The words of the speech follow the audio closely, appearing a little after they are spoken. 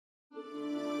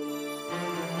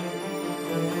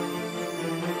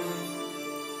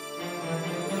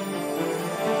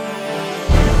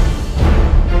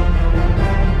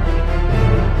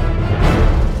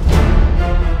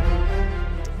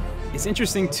It's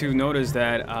interesting to notice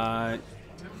that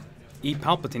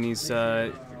ePalpatine is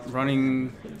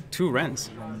running 2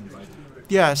 Rens.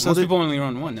 Yeah, so most people only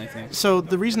run 1, I think. So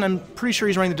the reason I'm pretty sure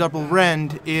he's running the double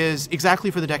Rend is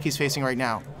exactly for the deck he's facing right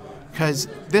now. Because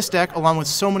this deck, along with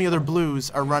so many other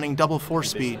blues, are running double force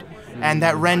speed. And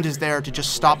that Rend is there to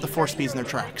just stop the force speeds in their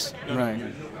tracks. Right.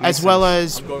 As well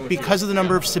as, because of the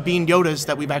number of Sabine Yodas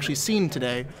that we've actually seen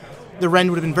today, the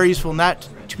Rend would have been very useful in that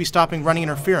to be stopping running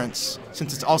interference,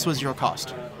 since it's also a 0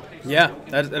 cost. Yeah,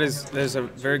 that is a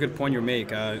very good point you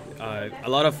make. A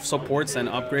lot of supports and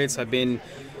upgrades have been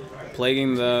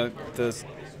plaguing the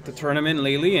tournament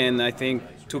lately, and I think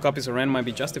 2 copies of Ren might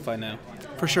be justified now.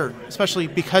 For sure, especially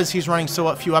because he's running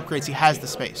so few upgrades, he has the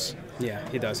space. Yeah,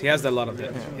 he does. He has a lot of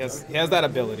it. Yeah. He has that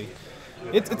ability.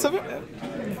 It's a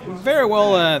very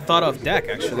well thought of deck,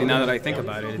 actually, now that I think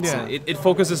about it. It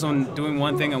focuses on doing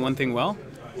one thing and one thing well,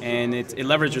 and it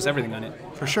leverages everything on it.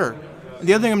 For sure.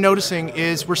 The other thing I'm noticing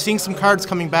is we're seeing some cards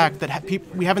coming back that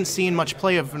we haven't seen much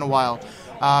play of in a while.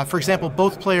 For example,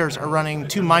 both players are running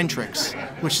 2 Mind Tricks,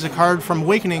 which is a card from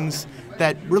Awakenings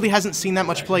that really hasn't seen that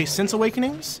much play since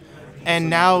Awakenings, and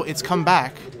now it's come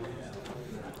back.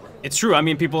 It's true. I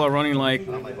mean, people are running like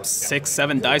 6,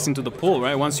 7 dice into the pool,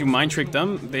 right? Once you Mind Trick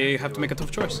them, they have to make a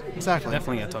tough choice. Exactly.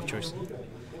 Definitely a tough choice.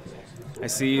 I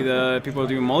see the people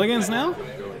doing mulligans now.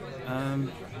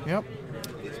 Yep.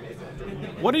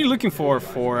 What are you looking for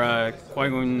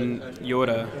Qui-Gon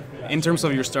Yoda in terms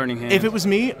of your starting hand? If it was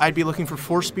me, I'd be looking for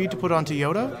force speed to put onto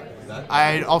Yoda.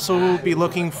 I'd also be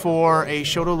looking for a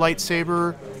Shoto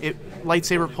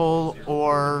lightsaber pull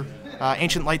or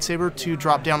ancient lightsaber to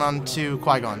drop down onto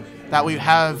Qui-Gon. That way you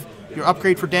have your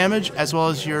upgrade for damage as well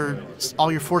as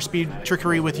all your force speed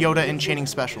trickery with Yoda and chaining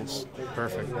specials.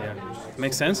 Perfect. Yeah,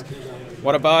 makes sense.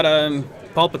 What about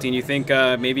Palpatine? You think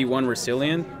maybe 1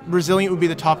 Resilient? Resilient would be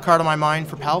the top card on my mind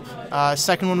for Palp.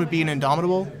 Second one would be an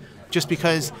Indomitable, just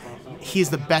because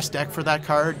he's the best deck for that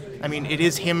card. I mean, it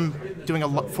is him doing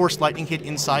a forced lightning hit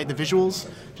inside the visuals.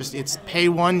 It's pay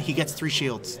 1, he gets 3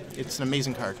 shields. It's an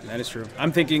amazing card. That is true.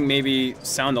 I'm thinking maybe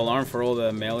Sound Alarm for all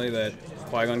the melee that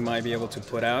Qui-Gon might be able to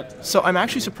put out. So I'm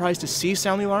actually surprised to see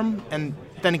Sound the Alarm, and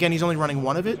then again, he's only running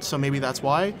 1 of it, so maybe that's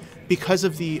why. Because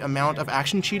of the amount of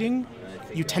action cheating,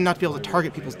 you tend not to be able to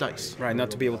target people's dice. Right, not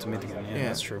to be able to mitigate. Yeah,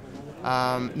 that's true.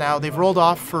 Now they've rolled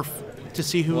off to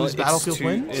see whose battlefield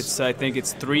wins. I think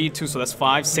it's 3-2, so that's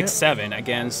 5, 6, 7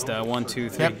 against 1, 2,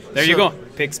 3. Yep. There you go.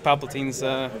 Picks Palpatine's.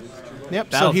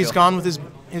 Yep. So he's gone with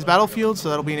his battlefield, so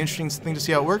that'll be an interesting thing to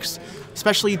see how it works.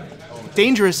 Especially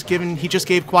dangerous, given he just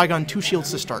gave Qui-Gon 2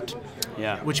 shields to start.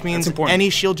 Yeah. Which means any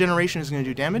shield generation is going to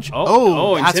do damage. That's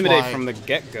intimidate why. From the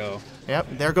get-go. Yep.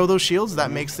 There go those shields.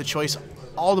 That makes the choice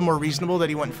all the more reasonable that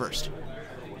he went first.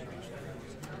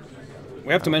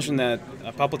 We have to mention that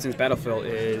Palpatine's battlefield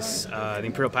is the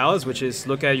Imperial Palace, which is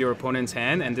look at your opponent's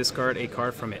hand and discard a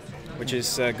card from it, which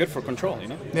is good for control, you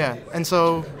know? Yeah, and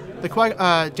so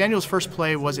Daniel's first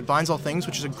play was It Binds All Things,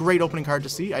 which is a great opening card to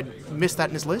see. I missed that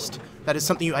in his list. That is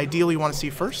something you ideally want to see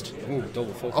first. Ooh,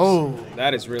 double focus. Oh,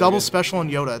 that is really double good. Special on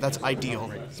Yoda. That's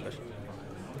ideal.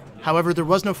 However, there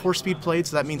was no force speed played,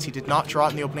 so that means he did not draw it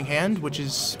in the opening hand, which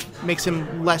makes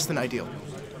him less than ideal.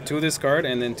 2 discard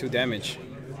and then 2 damage.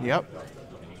 Yep.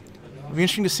 It'll be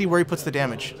interesting to see where he puts the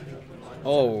damage.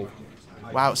 Oh.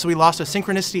 Wow, so we lost a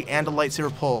Synchronicity and a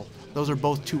Lightsaber Pull. Those are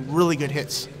both 2 really good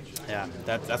hits. Yeah,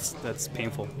 that's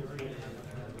painful.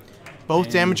 Both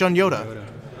damage on Yoda,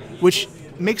 which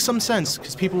makes some sense,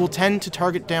 because people will tend to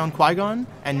target down Qui-Gon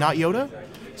and not Yoda,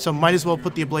 so might as well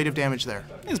put the ablative damage there.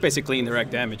 It's basically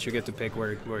indirect damage. You get to pick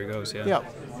where he goes, yeah.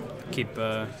 Yep. Keep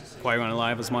Qui-Gon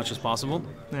alive as much as possible.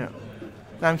 Yeah.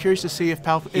 Now I'm curious to see if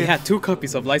Palpatine... He had 2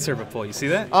 copies of Lightsaber Pull, you see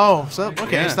that? Oh, so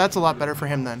okay, so that's a lot better for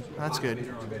him then. That's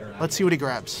good. Let's see what he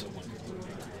grabs.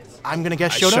 I'm going to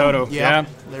guess Shoto. Shoto, yeah.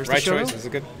 There's right the Shoto. choice, it's a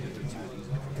good...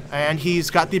 And he's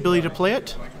got the ability to play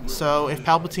it, so if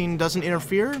Palpatine doesn't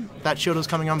interfere, that Shoto's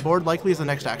coming on board likely as the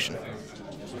next action.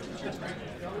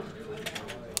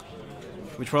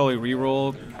 We probably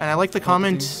re-roll. And I like the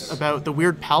comment about the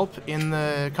weird Palp in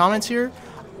the comments here.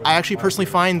 I actually personally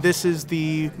find this is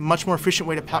the much more efficient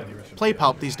way to play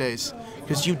Palp these days,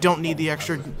 because you don't need the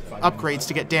extra upgrades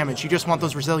to get damage. You just want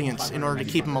those resilience in order to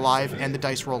keep him alive and the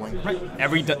dice rolling. Right.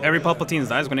 Every Palpatine's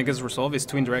dice, when it gets resolved, is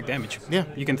 2 indirect damage. Yeah.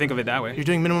 You can think of it that way. You're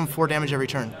doing minimum 4 damage every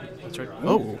turn. That's right.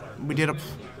 Oh, we did a...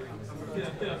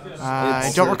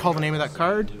 I don't recall the name of that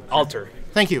card. Alter.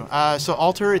 Thank you. So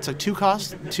Alter, it's a 2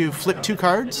 cost to flip 2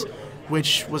 cards,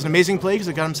 which was an amazing play because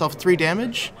it got himself 3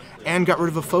 damage and got rid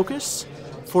of a focus,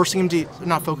 forcing him to,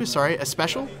 not focus, sorry, a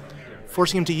special,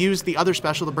 forcing him to use the other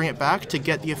special to bring it back to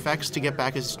get the effects to get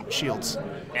back his shields.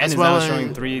 And is now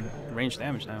showing 3 range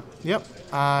damage now. Yep.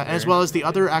 And as well as the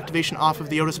other activation off of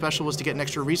the Yoda special was to get an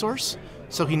extra resource.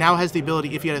 So he now has the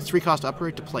ability, if he had a 3-cost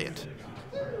upgrade, to play it.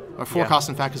 Or 4 costs,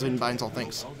 in fact, because it binds all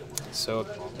things. So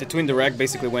the Twin Direct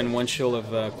basically went 1 shield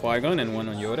of Qui-Gon and 1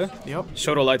 on Yoda. Yep.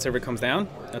 Shoto Lightsaber comes down.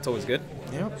 That's always good.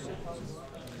 Yep.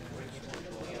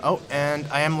 Oh, and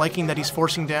I am liking that he's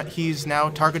forcing down. He's now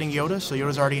targeting Yoda, so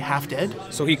Yoda's already half dead.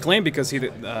 So he claimed because he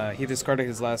discarded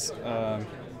his last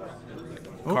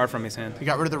card from his hand. He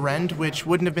got rid of the Rend, which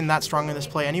wouldn't have been that strong in this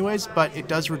play anyways, but it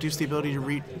does reduce the ability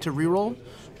to reroll,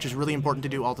 which is really important to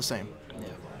do all the same. Yeah.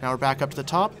 Now we're back up to the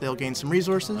top. They'll gain some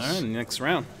resources. All right, next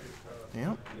round.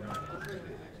 Yep.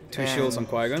 2 shields on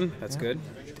Qui-Gon. That's good.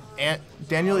 And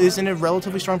Daniel is in a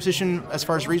relatively strong position as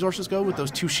far as resources go, with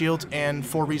those 2 shields and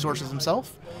 4 resources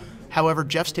himself. However,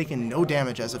 Jeff's taken no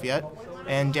damage as of yet,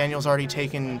 and Daniel's already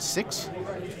taken 6.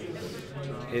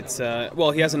 It's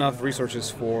well, he has enough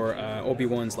resources for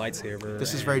Obi-Wan's lightsaber.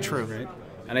 This is very true. Right?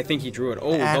 And I think he drew it.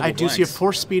 Oh, and double I do blanks. see a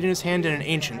Force Speed in his hand and an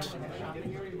Ancient.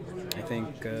 I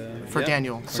think for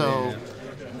Daniel. So yeah.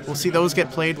 We'll see those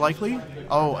get played likely.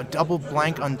 Oh, a double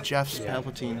blank on Jeff's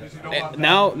Palpatine.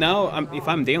 Now, if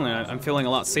I'm Dalen, I'm feeling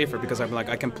a lot safer because I'm like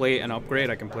I can play an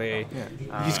upgrade. I can play.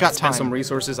 Yeah. He's got spend time. some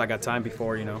resources. I got time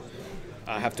before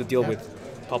I have to deal with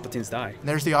Palpatine's die.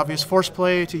 There's the obvious force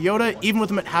play to Yoda. Even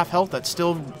with him at half health, that's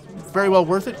still very well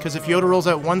worth it because if Yoda rolls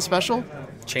out 1 special,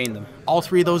 chain them. All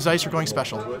 3 of those dice are going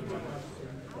special.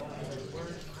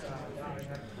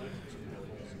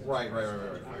 Right.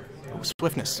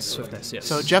 Swiftness, yes.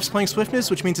 So Jeff's playing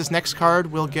Swiftness, which means his next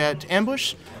card will get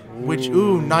Ambush, which,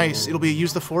 ooh, nice. It'll be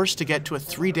use the Force to get to a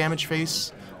 3 damage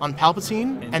face on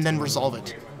Palpatine and then resolve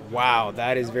it. Wow,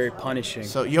 that is very punishing.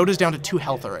 So Yoda's down to 2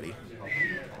 health already.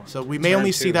 So we may Turn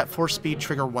only 2. see that Force Speed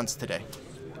trigger once today.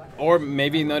 Or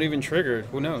maybe not even triggered.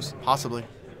 Who knows? Possibly.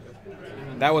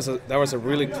 That was a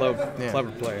really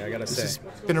clever play, I gotta say. This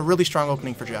has been a really strong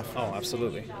opening for Jeff. Oh,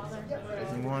 absolutely.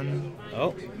 1.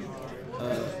 Oh.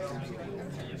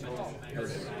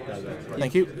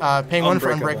 Thank you. Paying 1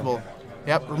 for Unbreakable. Unbreakable.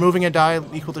 Yep, removing a die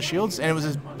equal to shields, and it was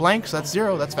a blank, so that's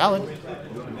 0. That's valid.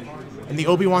 And the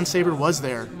Obi-Wan saber was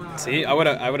there. See, I would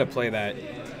have played that.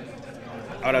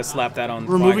 I would have slapped that on.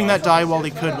 Removing Qui-Gon. that die while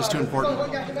he could was too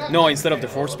important. No, instead of the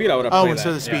Force Speed, I would have played that. Oh, instead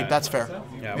of the speed. Yeah. That's fair.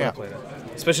 Yeah, I would have played that.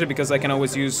 Especially because I can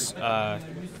always use the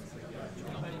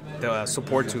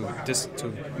support to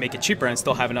make it cheaper and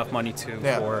still have enough money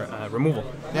for removal.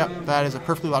 Yep, that is a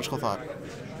perfectly logical thought.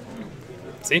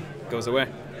 See, goes away.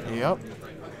 Yep.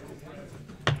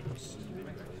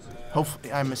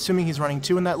 Hopefully, I'm assuming he's running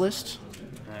 2 in that list.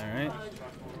 All right.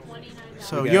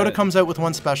 So Yoda comes out with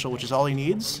 1 special, which is all he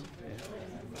needs.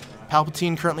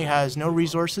 Palpatine currently has no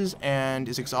resources and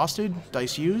is exhausted,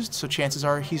 dice used, so chances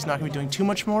are he's not going to be doing too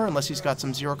much more unless he's got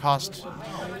some 0-cost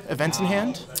events in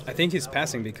hand. I think he's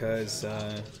passing because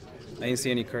I didn't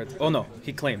see any cards. Oh no,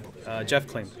 he claimed. Jeff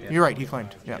claimed. Yeah. You're right, he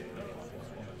claimed, yeah.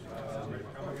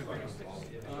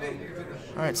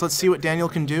 Alright, so let's see what Daniel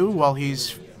can do while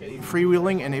he's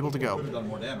freewheeling and able to go.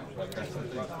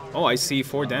 Oh, I see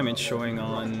 4 damage showing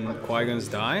on Qui-Gon's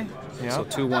die. Yeah. So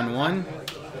 2/1/1.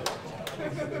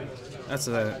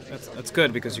 That's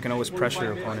good because you can always pressure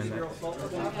your opponent.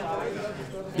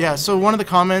 Yeah, so one of the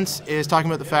comments is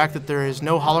talking about the fact that there is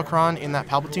no holocron in that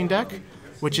Palpatine deck,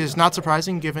 which is not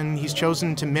surprising given he's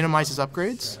chosen to minimize his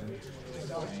upgrades.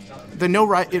 The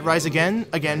it rise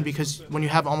again because when you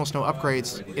have almost no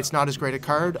upgrades, it's not as great a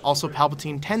card. Also,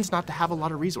 Palpatine tends not to have a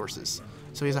lot of resources,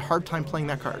 so he has a hard time playing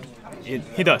that card.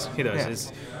 He does. Yeah.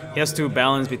 He has to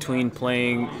balance between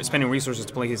spending resources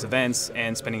to play his events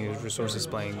and spending his resources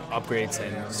playing upgrades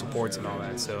and supports and all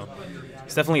that. So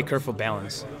it's definitely a careful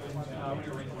balance.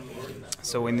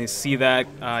 So when you see that,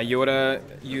 Yoda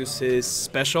uses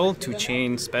special to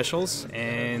chain specials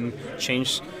and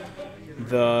change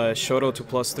the Shoto to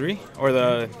 +3, or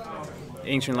the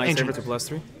Ancient Lightsaber to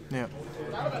 +3. Yeah.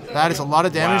 That is a lot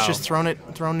of damage Wow. just thrown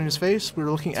in his face. We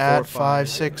were looking at 5,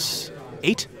 6,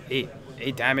 8. 8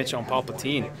 damage on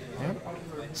Palpatine. Yeah.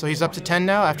 So he's up to 10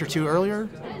 now after 2 earlier.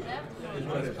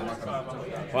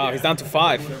 Wow, he's down to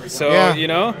 5. So,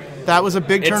 Yeah. That was a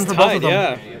big turn it's for tied, both of them.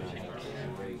 yeah.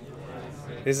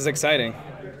 This is exciting.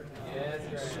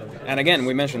 And again,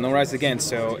 we mentioned no rise again,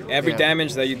 so every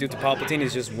damage that you do to Palpatine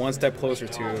is just 1 step closer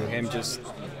to him just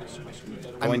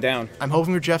going down. I'm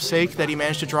hoping for Jeff's sake that he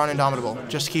managed to draw an Indomitable,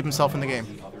 just to keep himself in the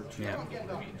game. Yeah.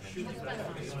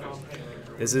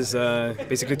 This is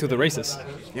basically to the races.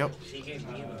 Yep.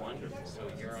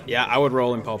 Yeah, I would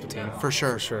roll in Palpatine. For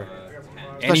sure. For sure.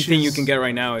 Anything you can get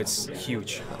right now, it's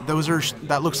huge.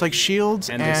 That looks like shields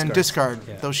and discard.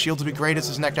 Yeah. Those shields would be great as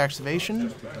his next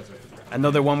activation.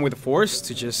 Another one with the Force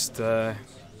to just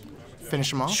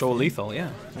Finish him off. Show lethal, yeah.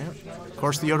 Of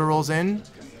course, the Yoda rolls in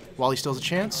while he still has a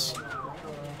chance.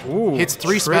 Ooh, Hits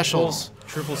 3 specials.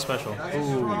 Triple special.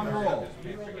 Ooh.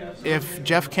 If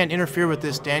Jeff can't interfere with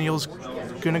this, Daniel's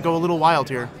going to go a little wild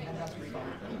here.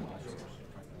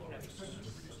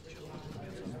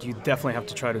 You definitely have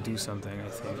to try to do something, I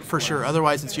think. For sure.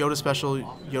 Otherwise, it's Yoda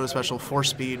special, Force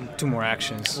speed. 2 more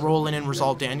actions. Roll in and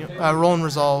resolve roll and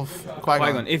resolve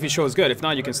Qui-Gon. If he shows good. If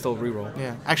not, you can still reroll.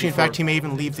 Yeah. Actually, in fact, he may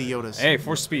even leave the Yodas. Hey,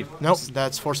 Force speed. Nope,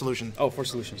 that's Force illusion. Oh,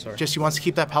 Force illusion, sorry. Just he wants to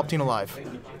keep that Palpatine alive.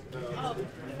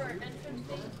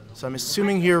 So I'm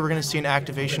assuming here we're going to see an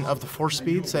activation of the Force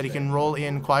speed so that he can roll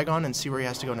in Qui-Gon and see where he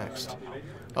has to go next.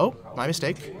 Oh, my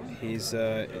mistake. He's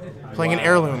playing an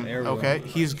heirloom. Okay,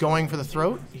 he's going for the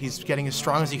throat. He's getting as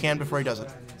strong as he can before he does it.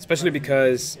 Especially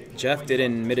because Jeff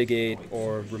didn't mitigate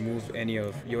or remove any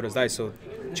of Yoda's dice, so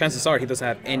chances are he doesn't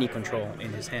have any control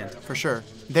in his hand. For sure.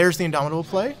 There's the Indomitable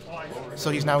play.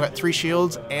 So he's now got 3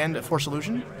 shields and a Force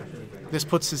illusion. This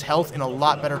puts his health in a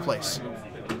lot better place.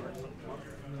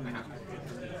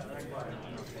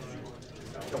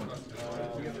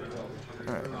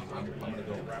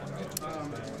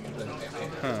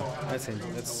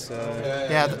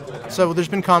 Yeah, so there's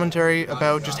been commentary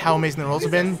about just how amazing the rolls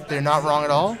have been. They're not wrong at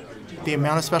all. The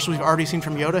amount of specials we've already seen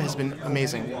from Yoda has been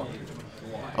amazing.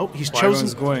 Oh, he's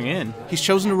going in. He's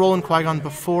chosen to roll in Qui-Gon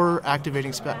before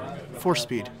activating Force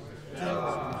speed.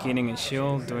 Gaining a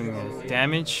shield, doing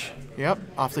damage. Yep,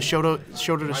 off the Yoda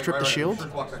to strip the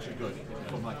shield.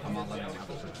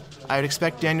 I would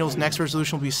expect Daniel's next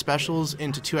resolution will be specials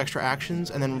into 2 extra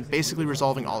actions, and then basically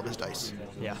resolving all of his dice.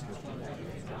 Yeah.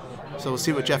 So we'll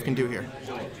see what Jeff can do here.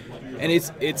 And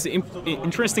it's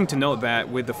interesting to note that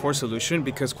with the Force solution,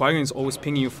 because Qui-Gon is always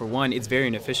pinging you for 1, it's very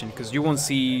inefficient because you won't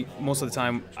see most of the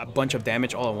time a bunch of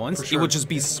damage all at once. Sure. It would just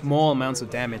be small amounts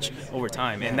of damage over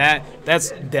time, and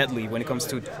that's deadly when it comes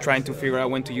to trying to figure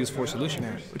out when to use Force solution.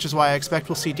 Yeah. Which is why I expect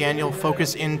we'll see Daniel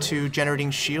focus into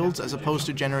generating shields as opposed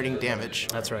to generating damage.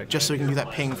 That's right. Just so he can do that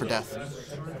ping for death.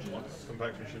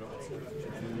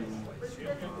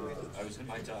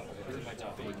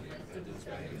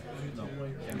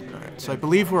 Alright, so I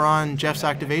believe we're on Jeff's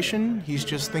activation. He's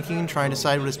just thinking, trying to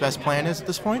decide what his best plan is at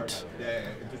this point.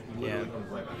 Yeah,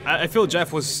 I feel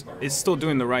Jeff is still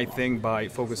doing the right thing by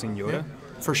focusing Yoda. Yeah,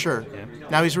 for sure. Yeah.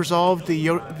 Now he's resolved the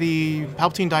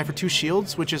Palpatine die for 2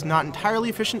 shields, which is not entirely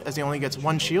efficient as he only gets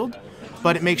 1 shield,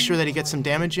 but it makes sure that he gets some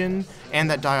damage in and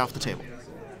that die off the table.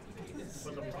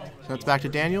 So it's back to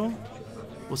Daniel.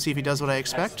 We'll see if he does what I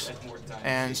expect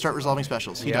and start resolving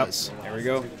specials. He does. There we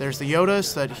go. There's the Yoda,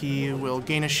 so that he will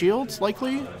gain a shield,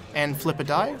 likely, and flip a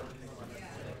die.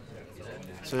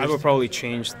 So I would probably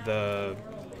change the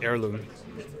heirloom.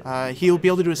 He'll be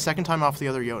able to do a second time off the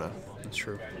other Yoda. That's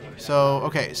true. So,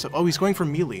 okay, so, he's going for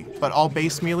melee, but all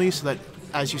base melee, so that,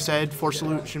 as you said, Force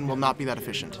solution will not be that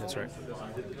efficient. That's right.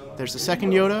 There's the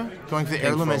second Yoda, going for the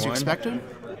heirloom as you expected.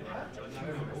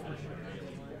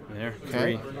 There,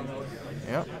 okay. 3.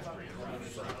 Yep.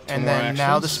 And then actions.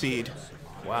 Now the speed.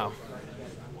 Wow.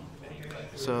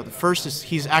 So the first is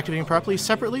he's activating properly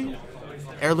separately.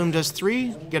 Heirloom does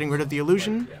 3, getting rid of the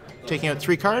illusion, taking out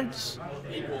 3 cards.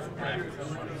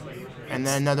 And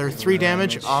then another 3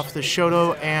 damage off the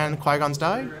Shoto and Qui-Gon's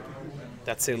die.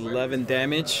 That's 11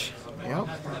 damage. Yep.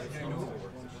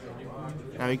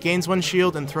 Now he gains 1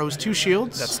 shield and throws 2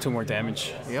 shields. That's 2 more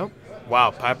damage. Yep.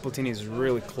 Wow, Palpatine is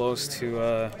really close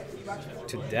to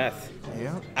death.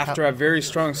 Yeah. After a very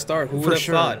strong start, who would have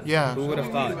thought? Yeah. Who would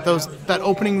have thought? That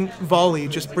opening volley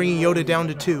just bringing Yoda down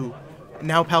to 2.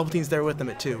 Now Palpatine's there with him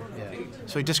at 2. Yeah.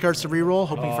 So he discards the reroll,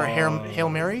 hoping for a Hail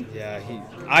Mary. Yeah,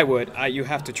 I would. You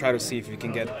have to try to see if you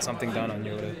can get something done on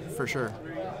Yoda. For sure.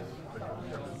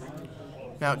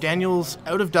 Now Daniel's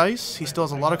out of dice. He still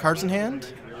has a lot of cards in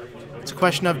hand. It's a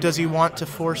question of, does he want to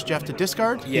force Jeff to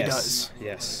discard? Yes. He does.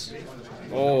 Yes.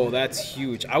 Oh, that's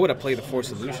huge. I would have played the Force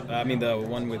solution. I mean, the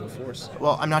one with the Force.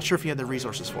 Well, I'm not sure if he had the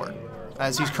resources for it.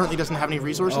 As he currently doesn't have any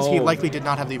resources, he likely did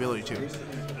not have the ability to.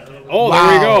 Oh, wow.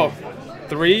 There we go.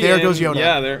 3. There goes Yoda.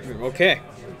 Yeah, there. Okay.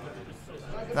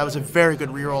 That was a very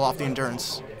good reroll off the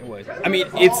endurance. I mean,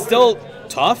 it's still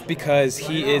tough because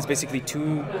he is basically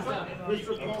 2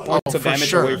 points of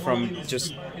damage away from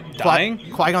just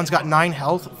dying. Qui-Gon's got 9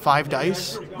 health, 5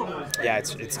 dice. Yeah,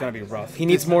 it's gonna be rough. He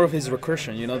needs more of his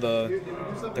recursion. You know,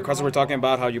 the cards that we're talking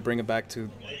about, how you bring it back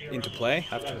into play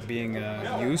after being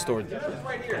used or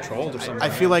controlled or something. I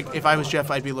feel like if I was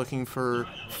Jeff, I'd be looking for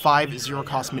 5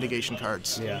 0-cost mitigation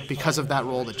cards. Yeah. Because of that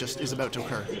roll that just is about to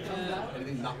occur.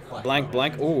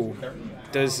 Blank. Ooh.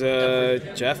 Does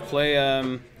Jeff play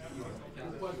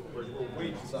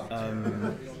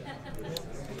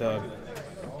the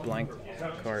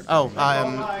card. Oh,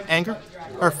 anger?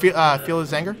 Or feel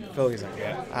his anger? Feel his anger,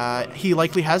 yeah. He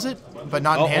likely has it, but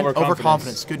not in hand.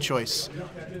 Overconfidence. Good choice.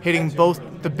 Hitting both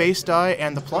the base die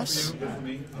and the plus.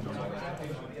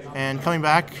 And coming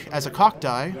back as a cock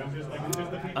die.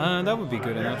 That would be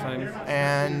good enough.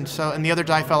 And the other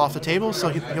die fell off the table, so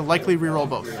he'll likely reroll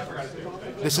both.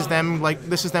 This is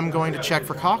them going to check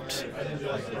for cocked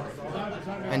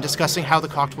and discussing how the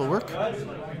cocked will work.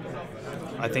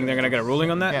 I think they're gonna get a ruling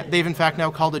on that. Yeah, they've in fact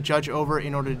now called a judge over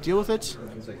in order to deal with it.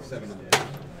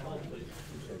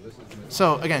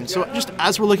 So again, just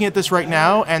as we're looking at this right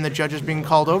now, and the judge is being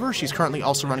called over, she's currently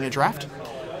also running a draft.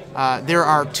 There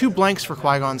are 2 blanks for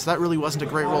Qui-Gon, so that really wasn't a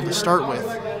great roll to start with.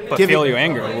 But Feel Your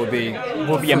Anger will be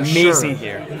amazing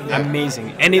here. Yeah.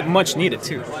 Amazing. And it much needed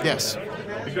too. Yes.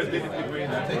 Because they agree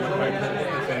that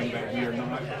saying that we are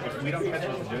not, if we don't catch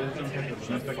it, the judges don't catch it, it's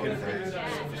not spectator.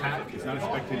 It's not a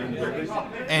spectator in the building.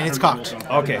 And it's cocked.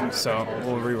 Okay, so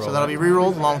we'll reroll. So that'll be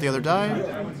rerolled along with the other die.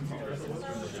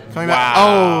 Coming back.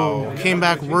 Oh, came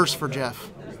back worse for Jeff.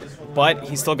 But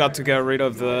he still got to get rid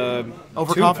of the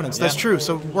overconfidence. 2. That's true.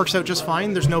 So it works out just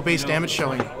fine. There's no base damage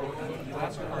showing.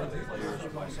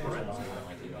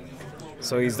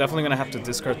 So he's definitely gonna have to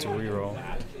discard to reroll.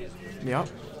 Yep.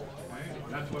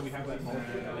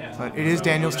 But it is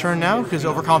Daniel's turn now because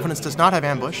overconfidence does not have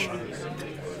ambush.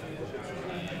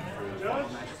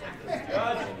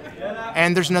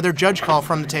 And there's another judge call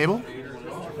from the table.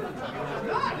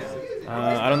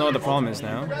 I don't know what the problem is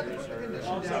now.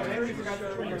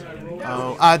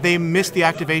 Oh, they missed the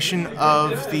activation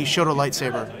of the Shoto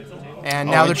lightsaber. And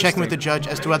now they're checking with the judge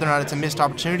as to whether or not it's a missed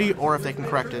opportunity or if they can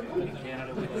correct it.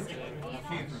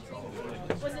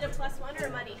 Was it a +1 or a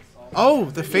money? Oh,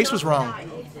 the face was wrong.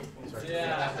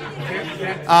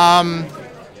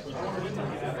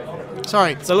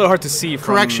 Sorry. It's a little hard to see from...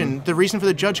 Correction. The reason for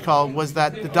the judge call was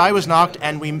that the die was knocked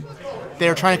and they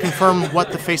are trying to confirm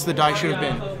what the face of the die should have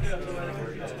been.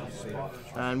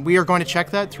 And we are going to check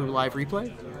that through live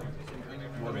replay.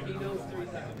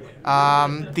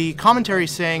 The commentary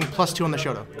is saying +2 on the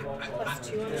Shoto.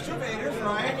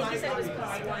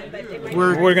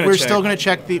 We're still going to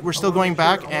check we're still going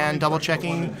back and double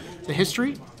checking the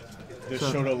history. The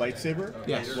Shoto lightsaber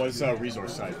Yes. was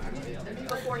resource side.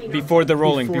 Before the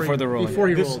rolling. Before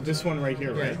he rolled. This one right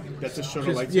here, right? That's a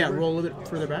Shoto lightsaber? Yeah, roll a bit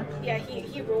further back. Yeah,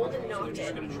 he rolled and knocked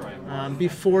it.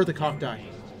 Before the cock die.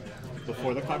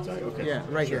 Before the cock die? Okay. Yeah,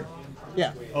 right here.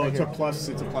 Yeah. Oh, it's a plus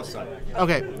side.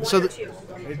 Okay, so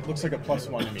It looks like a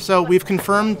 +1 to me. so we've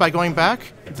confirmed by going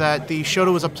back that the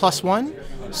Shoto was a +1.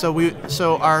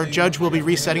 So our judge will be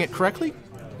resetting it correctly.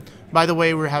 By the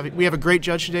way, we have a great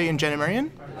judge today in Jenna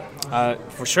Marion.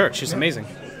 For sure, she's amazing.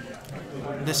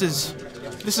 This is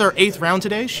our 8th round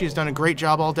today. She's done a great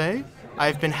job all day.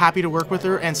 I've been happy to work with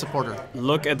her and support her.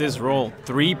 Look at this roll,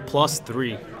 3 +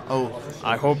 3. Oh.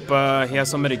 I hope he has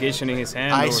some mitigation in his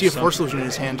hand. I see a Force Illusion in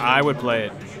his hand. I would play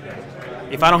it.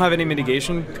 If I don't have any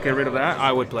mitigation to get rid of that,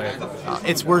 I would play it.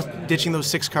 It's worth ditching those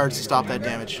 6 cards to stop that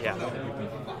damage. Yeah.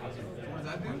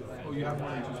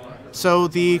 So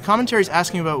the commentary is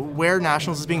asking about where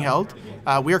Nationals is being held.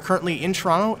 We are currently in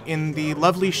Toronto in the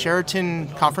lovely Sheraton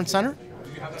Conference Center.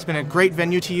 It's been a great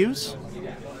venue to use.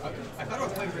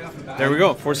 There we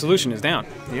go. Force Solution is down.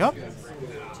 Yep.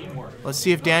 Let's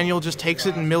see if Daniel just takes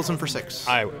it and mills him for 6.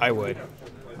 I would.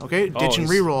 Okay, ditch and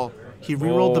reroll. He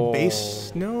rerolled the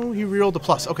base. No, he rerolled the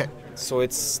plus. Okay. So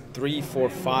it's 3, 4,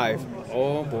 5.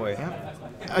 Oh boy. Yeah.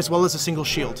 As well as a single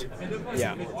shield.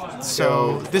 Yeah.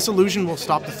 So this illusion will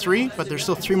stop the 3, but there's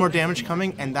still 3 more damage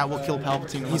coming, and that will kill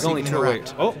Palpatine. He's only 2 away.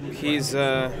 Oh, he's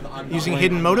using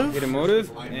Hidden Motive. Hidden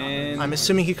Motive, and I'm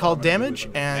assuming he called damage,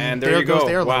 and there you goes go.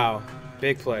 the airline. Wow,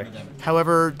 big play.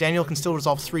 However, Daniel can still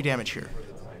resolve 3 damage here.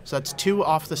 So that's 2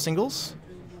 off the singles.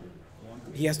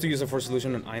 He has to use a Force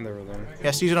Solution on either of them. He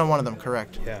has to use it on one of them,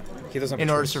 correct. Yeah, he doesn't have in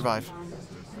a order to choice. survive.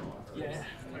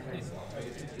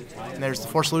 And there's the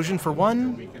Force Illusion for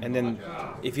 1. And then,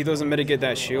 if he doesn't mitigate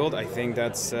that shield, I think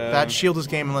that's... that shield is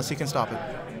game unless he can stop it.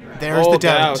 There's the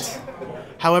doubt.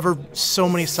 However, so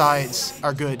many sides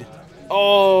are good.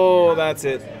 Oh, that's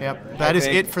it. Yep, that is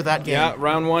it for that game. Yeah,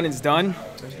 round 1 is done.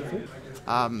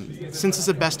 Since it's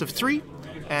a best of 3,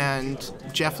 and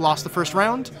Jeff lost the first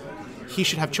round, he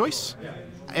should have choice.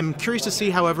 I'm curious to see,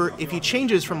 however, if he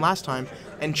changes from last time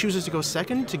and chooses to go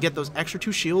second to get those extra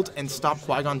 2 shields and stop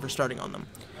Qui-Gon from starting on them.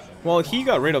 Well, he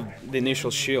got rid of the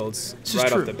initial shields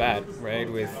right off the bat, right?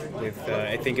 With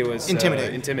I think it was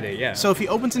Intimidate. Intimidate, yeah. So if he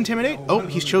opens Intimidate,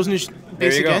 he's chosen his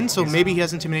base again, so maybe he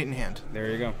has Intimidate in hand. There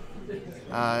you go.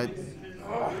 No.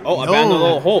 Abandon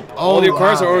All Hope. All your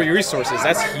cards are all your resources.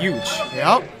 That's huge.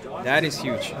 Yep. That is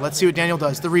huge. Let's see what Daniel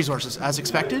does. The resources, as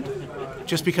expected.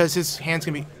 just because his hand's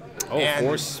going to be... Oh,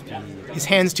 force speed. His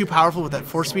hand's too powerful with that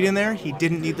force speed in there. He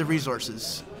didn't need the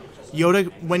resources. Yoda,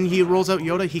 when he rolls out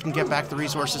Yoda, he can get back the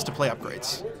resources to play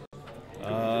upgrades.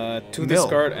 To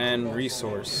discard and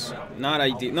resource. Not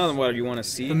ideal. Not what you want to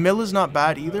see. The mill is not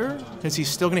bad either, because he's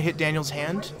still going to hit Daniel's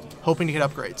hand, hoping to get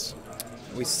upgrades.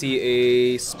 We see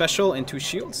a special and 2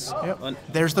 shields. Yep.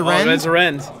 There's the Rend. There's a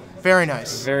Rend. Very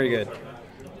nice. Very good.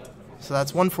 So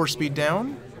that's 1 force speed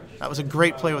down. That was a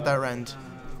great play with that Rend.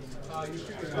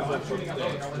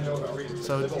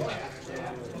 So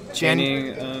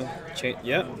Chaining,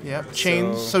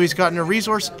 chains. So he's gotten a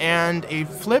resource and a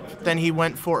flip. Then he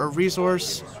went for a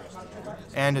resource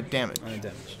and a damage.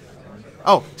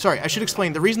 Oh, sorry. I should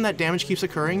explain. The reason that damage keeps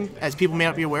occurring, as people may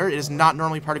not be aware, it is not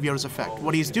normally part of Yoda's effect.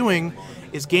 What he's doing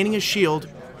is gaining his shield,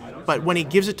 but when he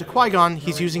gives it to Qui-Gon,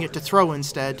 he's using it to throw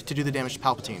instead to do the damage to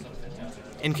Palpatine.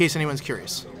 In case anyone's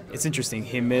curious. It's interesting.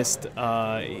 He missed.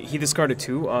 He discarded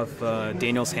 2 of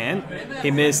Daniel's hand. He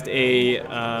missed a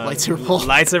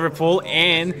lightsaber pull,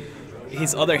 and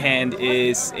his other hand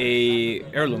is a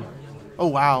heirloom. Oh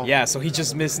wow! Yeah, so he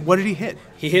just missed. What did he hit?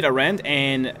 He hit a Rend,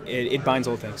 and it binds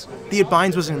all things. The it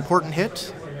binds was an important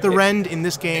hit. The Rend in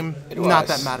this game, not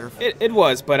that matter. It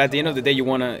was, but at the end of the day, you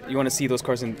wanna see those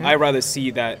cards, and I'd rather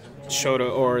see that Shoda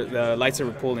or the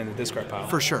lightsaber pull in the discard pile.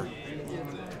 For sure.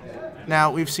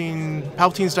 Now, we've seen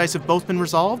Palpatine's dice have both been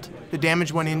resolved. The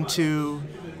damage went into...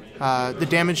 the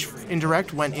damage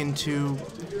indirect went into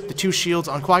the 2 shields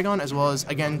on Qui-Gon, as well as,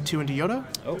 again, 2 into Yoda.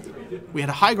 Oh. We had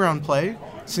a high ground play,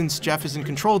 since Jeff is in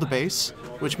control of the base,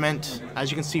 which meant, as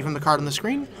you can see from the card on the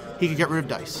screen, he could get rid of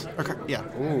dice. Yeah.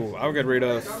 Ooh, I would get rid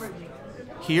of...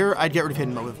 Here, I'd get rid of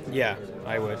hidden motive. Yeah,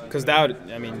 I would. Because that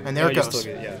would, I mean... And there it goes.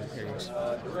 Yeah, here it goes.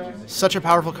 Such a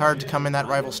powerful card to come in that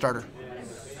rival starter.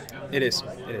 It is.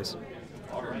 It is.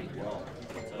 Alright,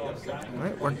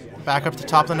 we're back up to the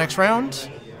top of the next round.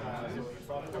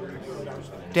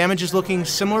 Damage is looking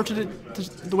similar to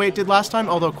the way it did last time,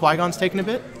 although Qui-Gon's taken a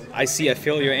bit. I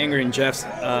feel your anger in Jeff's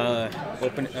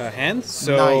open hand,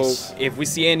 so nice. If we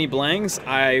see any blanks,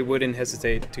 I wouldn't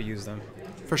hesitate to use them.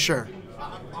 For sure.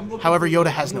 However,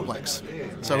 Yoda has no blanks,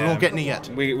 so we won't get any yet.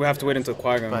 We have to wait until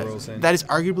Qui-Gon rolls in. That is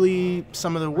arguably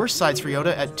some of the worst sides for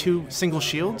Yoda at 2 single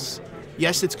shields.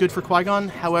 Yes, it's good for Qui-Gon,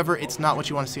 however, it's not what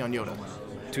you want to see on Yoda.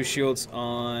 2 shields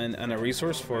on a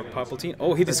resource for Palpatine.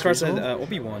 Oh, he discards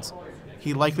Obi-Wan's.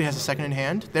 He likely has a second in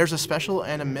hand. There's a special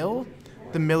and a mill.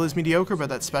 The mill is mediocre, but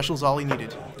that special is all he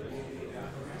needed.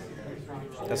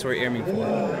 That's where aiming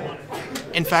for.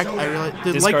 In fact, I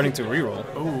really... Discarding to reroll.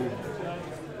 Oh.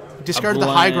 Discarded the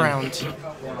high ground.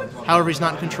 However, he's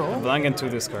not in control. Blank and 2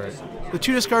 discard. The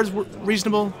 2 discards were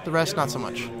reasonable, the rest not so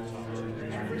much.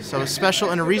 So a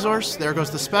special and a resource. There goes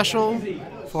the special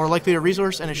for likely a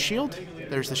resource and a shield.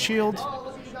 There's the shield.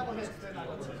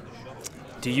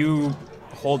 Do you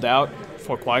hold out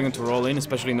for Qui-Gon to roll in,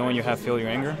 especially knowing you have Feel Your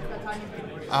Anger?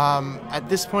 At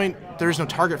this point, there is no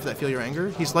target for that Feel Your Anger.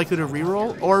 He's likely to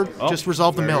reroll or just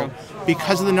resolve the mill.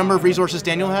 Because of the number of resources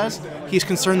Daniel has, he's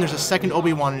concerned there's a second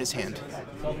Obi-Wan in his hand.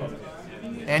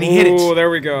 And he hit it. Oh,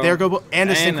 there we go. There go, and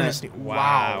a synchronicity.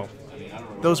 Wow.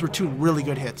 Those were 2 really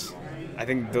good hits. I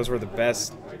think those were the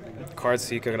best cards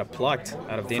he could have plucked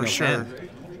out of Daniel's hand. For sure.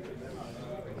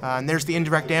 And there's the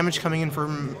indirect damage coming in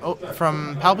from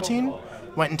Palpatine.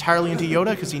 Went entirely into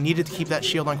Yoda because he needed to keep that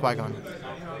shield on Qui-Gon.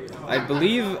 I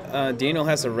believe Daniel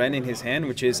has a Ren in his hand,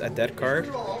 which is a dead card.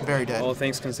 Very dead. All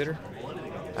things considered.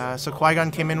 So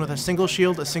Qui-Gon came in with a single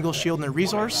shield, and a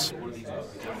resource.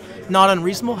 Not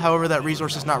unreasonable, however, that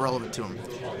resource is not relevant to him.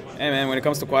 Hey man, when it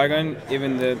comes to Qui-Gon,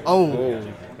 even the... Oh,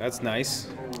 that's nice.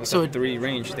 That's so 3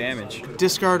 range damage.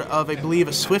 Discard of, I believe,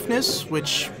 a Swiftness,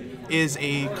 which is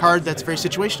a card that's very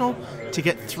situational, to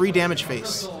get 3 damage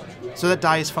face. So that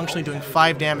die is functionally doing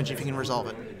 5 damage if you can resolve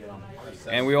it.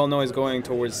 And we all know he's going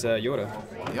towards Yoda.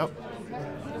 Yep.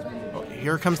 Well,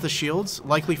 here comes the shields,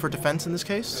 likely for defense in this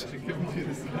case.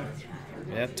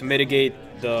 Yeah, to mitigate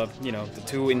the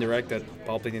 2 indirect that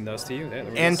Palpatine does to you.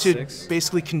 And to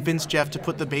basically convince Jeff to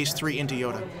put the base 3 into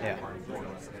Yoda. Yeah.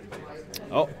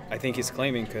 Oh, I think he's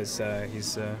claiming because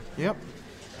he's... Yep.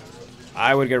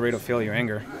 I would get rid of Feel Your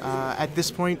Anger. At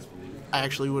this point, I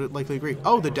actually would likely agree.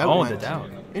 Oh, the doubt went. The doubt.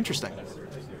 Interesting.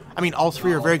 I mean, all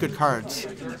 3 are very good cards.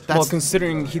 Well,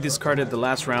 considering he discarded the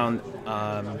last round,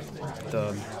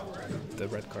 the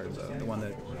red card, the one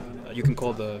that you can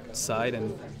call the side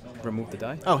and remove the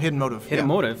die. Oh, Hidden Motive. Hidden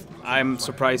Motive. I'm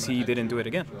surprised he didn't do it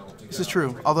again. This is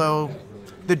true, although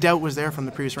the doubt was there from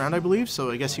the previous round, I believe,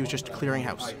 so I guess he was just clearing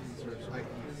house.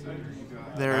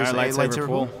 There's a lightsaber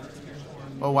pull.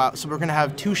 Oh, wow. So we're going to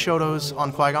have 2 Shotos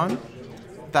on Qui-Gon.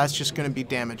 That's just going to be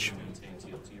damage.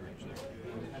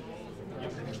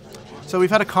 So we've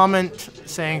had a comment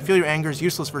saying Feel Your Anger is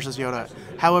useless versus Yoda.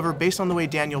 However, based on the way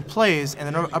Daniel plays and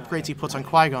the number of upgrades he puts on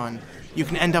Qui-Gon, you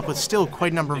can end up with still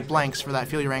quite a number of blanks for that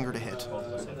Feel Your Anger to hit.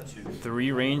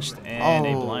 3 ranged and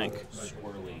a blank.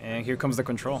 And here comes the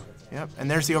control. Yep,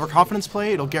 and there's the overconfidence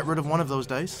play. It'll get rid of one of those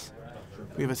dice.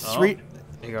 We have a 3.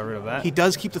 He got rid of that. He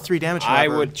does keep the 3 damage, I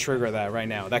however. would trigger that right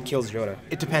now. That kills Yoda.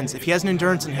 It depends. If he has an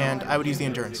endurance in hand, I would use the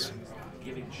endurance.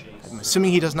 I'm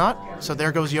assuming he does not, so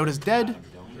there goes Yoda's dead,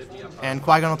 and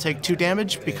Qui-Gon will take 2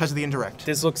 damage because of the indirect.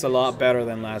 This looks a lot better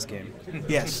than last game.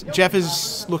 Yes, Jeff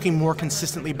is looking more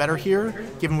consistently better here,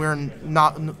 given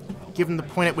given the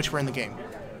point at which we're in the game.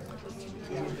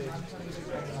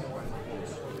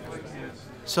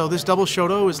 So this double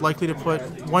Shoto is likely to put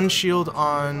 1 shield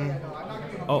on...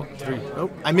 Oh, 3.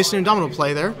 Nope, I missed an Indomitable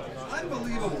play there.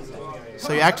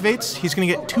 So he activates. He's going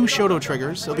to get 2 Shoto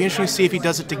triggers. It'll be interesting to see if he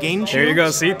does it to gain shields. There you go.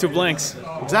 See? 2 blanks.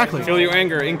 Exactly. Feel Your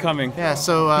Anger incoming. Yeah,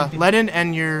 so Ledin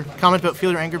and your comment about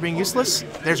Feel Your Anger being useless,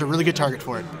 there's a really good target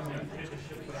for it.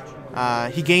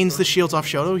 He gains the shields off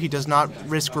Shoto. He does not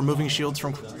risk removing shields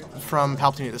from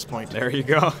Palpatine at this point. There you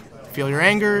go. Feel Your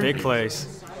Anger. Big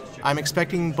plays. I'm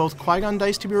expecting both Qui-Gon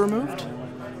dice to be removed.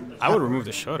 I would remove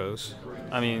the Shotos.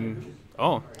 I mean,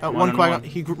 one Qui-Gon.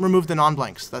 He removed the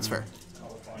non-blanks. That's fair.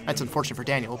 That's unfortunate for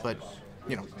Daniel, but,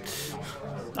 you know.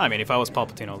 I mean, if I was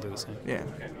Palpatine, I'll do the same. Yeah.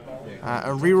 A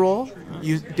reroll,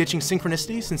 ditching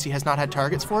Synchronicity since he has not had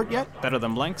targets for it yet. Better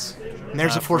than blanks. And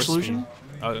there's a Force Illusion.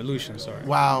 Oh, Illusion, sorry.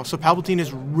 Wow, so Palpatine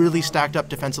is really stacked up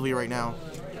defensively right now.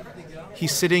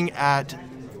 He's sitting at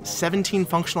 17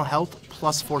 functional health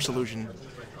plus Force Illusion.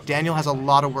 Daniel has a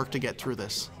lot of work to get through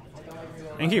this.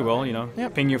 And he will,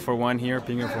 Yep. Ping you for 1 here,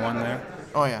 ping you for 1 there.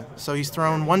 Oh, yeah. So he's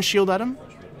thrown 1 shield at him.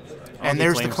 And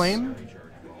there's the claim.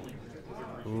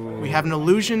 Ooh. We have an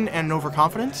illusion and an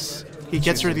overconfidence. He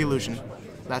gets rid of the illusion.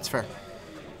 That's fair.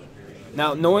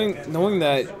 Now, knowing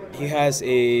that he has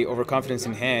a overconfidence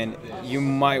in hand, you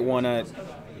might want to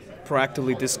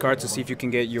proactively discard to see if you can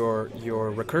get your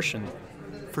recursion.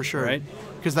 For sure. Right?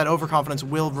 Because that overconfidence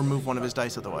will remove one of his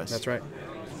dice otherwise. That's right.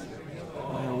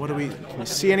 Can we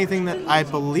see anything that... I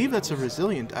believe that's a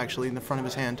resilient, actually, in the front of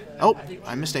his hand. Oh,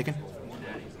 I'm mistaken.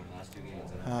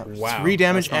 Wow. 3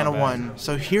 damage and a bad. 1.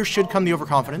 So here should come the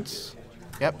overconfidence.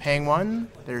 Yep, paying 1.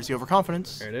 There's the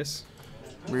overconfidence. There it is.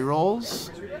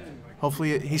 Rerolls.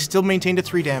 Hopefully, he still maintained a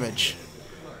 3 damage.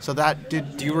 So that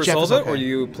did... Do you Jeff resolve is it, okay. or do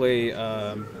you play...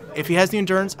 If he has the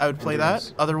endurance, I would play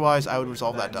that. Otherwise, I would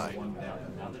resolve that die.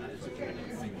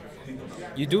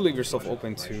 You do leave yourself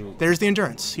open to... There's the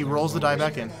endurance. He rolls the die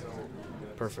back in.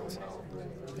 Perfect.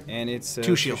 And it's...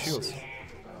 2 shields.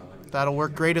 That'll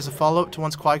work great as a follow-up to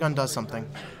once Qui-Gon does something.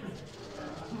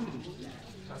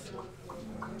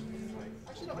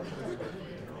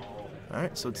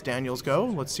 Alright, so it's Daniel's go.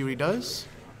 Let's see what he does.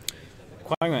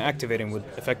 Qui-Gon activating would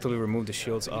effectively remove the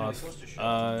shields off.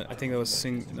 I think that was...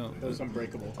 That was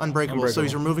unbreakable. Unbreakable. So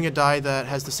he's removing a die that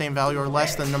has the same value or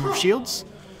less than the number of shields.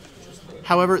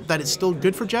 However, that is still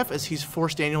good for Jeff as he's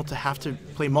forced Daniel to have to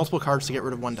play multiple cards to get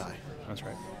rid of 1 die. That's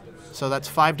right. So that's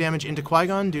 5 damage into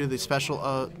Qui-Gon due to the special,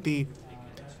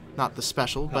 not the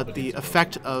special, but the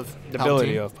effect of The Palpatine.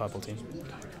 ability of Palpatine.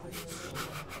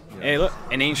 Hey, look,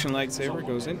 an ancient lightsaber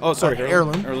goes in. Oh, sorry,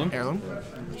 Heirloom.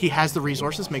 He has the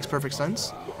resources, makes perfect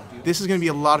sense. This is going to be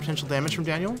a lot of potential damage from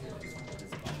Daniel.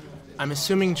 I'm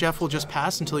assuming Jeff will just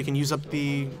pass until he can use up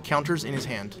the counters in his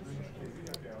hand.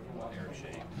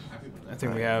 I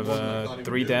think we have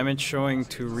 3 damage showing,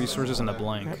 2 resources, and a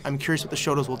blank. I'm curious what the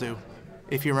Shotos will do,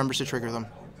 if he remembers to trigger them.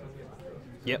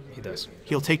 Yep, he does.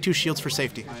 He'll take 2 shields for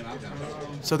safety.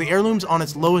 So the Heirloom's on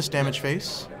its lowest damage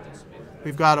face.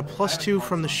 We've got a +2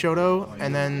 from the Shoto,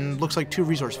 and then looks like 2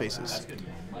 resource faces.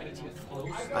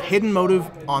 A hidden motive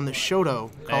on the Shoto,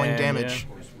 calling And, damage.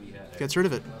 Gets rid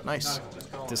of it. Nice.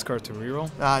 Discard to reroll.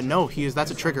 No,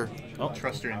 that's a trigger. Oh,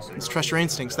 Trust your instincts. It's Trust Your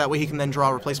Instincts. That way he can then draw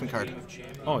a replacement card.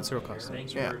 oh, it's 0 cost.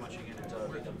 Yeah.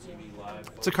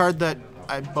 It's a card that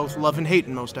I both love and hate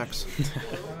in most decks.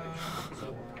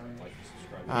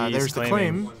 There's the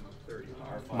claim.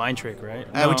 Mind trick, right?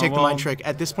 I would take the mind trick.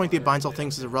 At this point, the binds all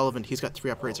things is irrelevant. He's got 3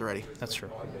 upgrades already. That's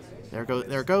true. There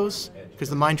it goes. Because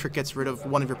the mind trick gets rid of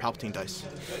 1 of your Palpatine dice.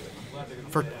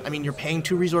 You're paying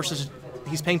 2 resources.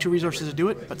 He's paying 2 resources to do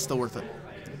it, but still worth it.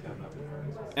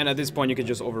 And at this point, you can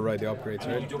just override the upgrades,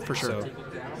 right? For sure. So,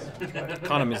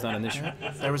 economy is not an issue.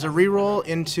 There was a reroll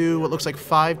into what looks like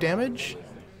 5 damage.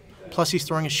 Plus, he's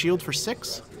throwing a shield for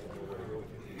 6.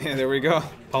 Yeah, there we go.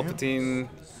 Palpatine,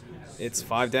 it's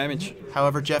 5 damage.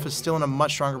 However, Jeff is still in a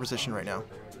much stronger position right now.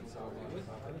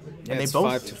 Yeah, And they it's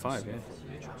both- 5 to 5, yeah.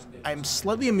 I'm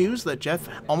slightly amused that Jeff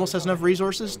almost has enough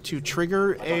resources to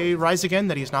trigger a Rise Again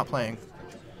that he's not playing.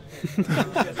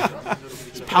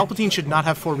 Palpatine should not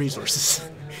have 4 resources.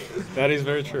 That is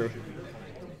very true.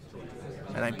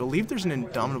 And I believe there's an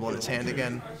Indomitable in his hand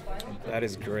again. That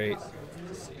is great.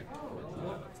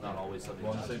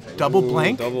 Double Ooh,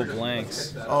 blank? Double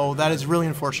blanks. Oh, that is really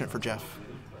unfortunate for Jeff.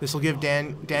 This will give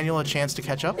Daniel a chance to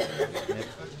catch up.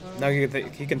 Now he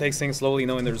can take things slowly,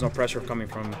 knowing there's no pressure coming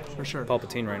from For sure.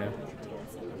 Palpatine right now.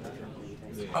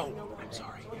 Oh, I'm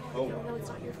sorry. No, it's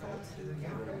not your fault.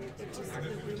 It just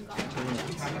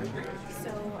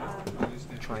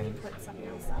so Try and put something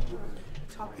else up.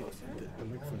 Talk closer. The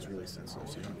microphone's really sensitive,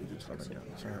 so you don't need to talk like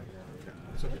that. Sorry.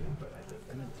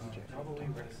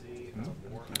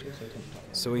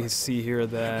 So we see here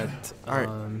that. All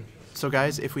right. So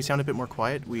guys, if we sound a bit more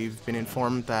quiet, we've been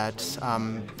informed that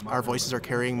our voices are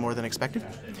carrying more than expected.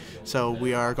 So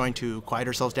we are going to quiet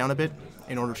ourselves down a bit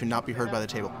in order to not be heard by the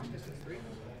table.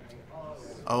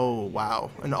 Oh, wow.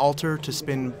 An altar to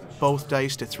spin both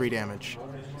dice to 3 damage.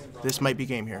 This might be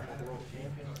game here.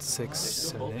 6,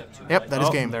 7, 8. Yep, that is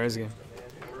game. There is game.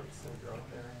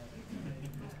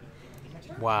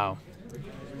 Wow.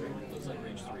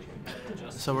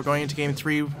 So we're going into game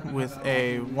 3 with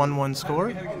a 1-1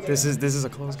 score. This is a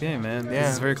close game, man. Yeah.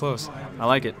 This is very close. I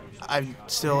like it. I'm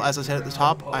still, as I said at the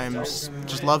top,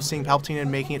 just love seeing Palpatine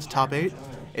and making it to top 8.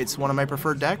 It's one of my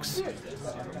preferred decks.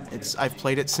 I've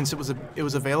played it since it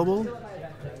was available.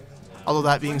 Although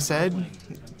that being said,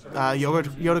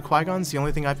 Yoda Qui-Gon's the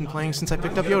only thing I've been playing since I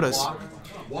picked up Yoda's.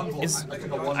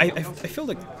 I feel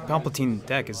like Palpatine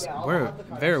deck is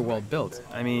very well built.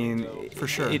 I mean, For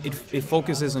sure. It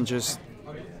focuses on just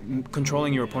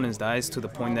controlling your opponent's dice to the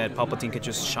point that Palpatine could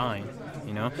just shine,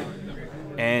 you know.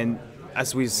 And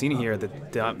as we've seen here,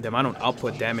 the amount of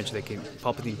output damage that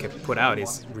Palpatine can put out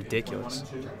is ridiculous.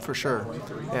 For sure.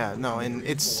 Yeah, no, and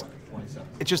it's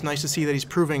just nice to see that he's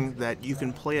proving that you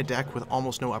can play a deck with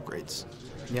almost no upgrades.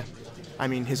 Yeah. I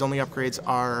mean, his only upgrades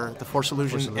are the Force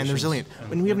Illusion and the Resilient.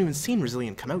 And we haven't even seen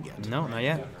Resilient come out yet. No, not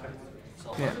yet.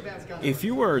 Yeah. If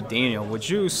you were Daniel, would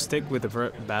you stick with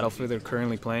the battlefield they're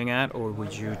currently playing at, or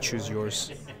would you choose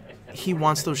yours? He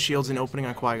wants those shields in opening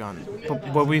on Qui-Gon.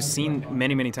 But we've seen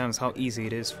many times how easy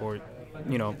it is for,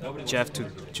 Jeff to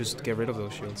just get rid of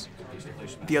those shields.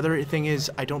 The other thing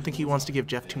is, I don't think he wants to give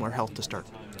Jeff 2 more health to start.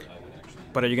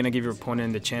 But are you going to give your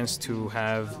opponent the chance to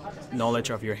have knowledge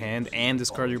of your hand and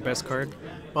discard your best card?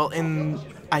 Well,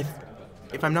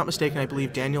 if I'm not mistaken, I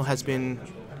believe Daniel has been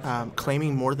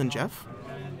claiming more than Jeff,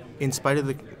 in spite of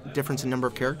the difference in number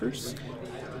of characters.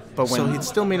 But So it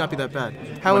still may not be that bad.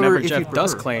 However, whenever if Jeff you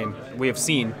does prefer- claim, we have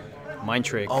seen Mind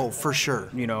Trick. Oh, for sure.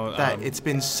 That it's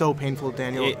been so painful to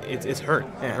Daniel. It's hurt.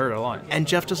 Yeah. It hurt a lot. And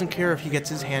Jeff doesn't care if he gets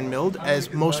his hand milled,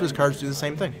 as most of his cards do the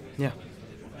same thing. Yeah.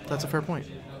 That's a fair point.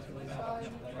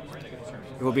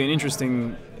 It will be an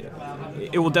interesting.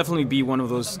 It will definitely be one of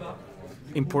those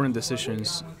important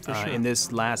decisions sure. in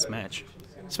this last match.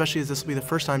 Especially as this will be the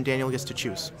first time Daniel gets to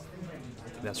choose.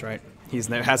 That's right.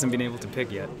 Hasn't been able to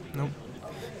pick yet. Nope.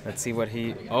 Let's see what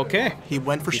he. Okay. He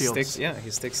went for shields.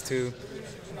 He sticks to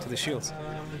the shields.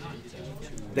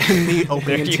 In the There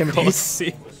opening you go. intimidate.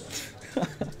 See.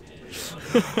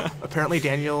 Apparently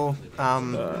Daniel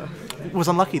was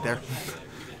unlucky there.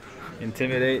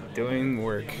 Intimidate, doing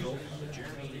work.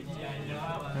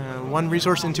 1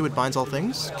 resource into it binds all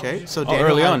things. Okay, so Oh, Daniel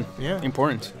early had- on. Yeah,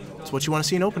 Important. it's what you want to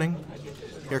see in opening.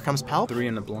 Here comes Palp. 3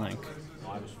 in the blank.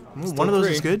 One of those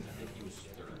 3. is good.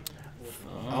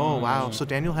 Oh wow! So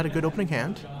Daniel had a good opening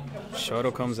hand.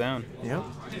 Shoto comes down. Yep.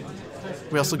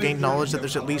 We also gained knowledge that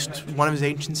there's at least one of his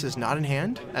ancients is not in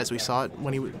hand, as we saw it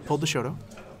when he pulled the Shoto.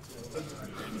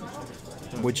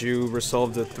 Would you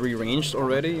resolve the 3 ranged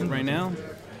already right now?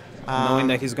 Knowing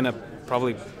that he's going to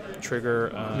probably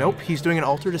trigger... Nope, he's doing an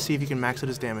altar to see if he can max out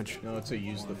his damage. No, it's a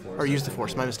use the force. Or use the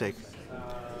Force, my mistake.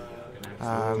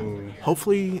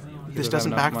 Hopefully this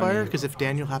doesn't doesn't have enough backfire, money. because if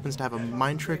Daniel happens to have a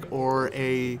Mind Trick or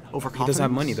a Overconfidence... He doesn't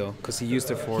have money, though, because he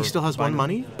used it for... He still has 1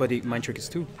 money? But Mind Trick is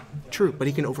 2. True, but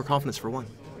he can Overconfidence for 1.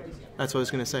 That's what I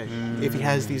was going to say. If he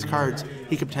has these cards,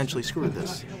 he could potentially screw with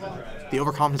this. The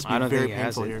Overconfidence I would don't be very think he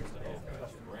has painful it. here.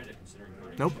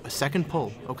 Nope, a second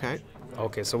pull. Okay.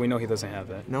 Okay, so we know he doesn't have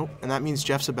that. Nope, and that means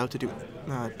Jeff's about to do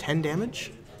 10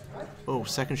 damage. Oh,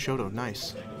 second Shoto,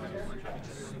 nice.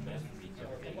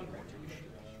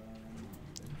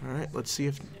 All right, let's see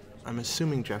if... I'm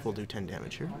assuming Jeff will do 10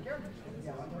 damage here.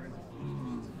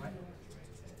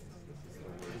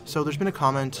 So there's been a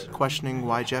comment questioning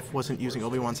why Jeff wasn't using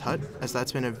Obi-Wan's hut, as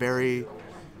that's been a very...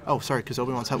 Oh, sorry, because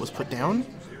Obi-Wan's hut was put down.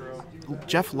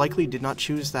 Jeff likely did not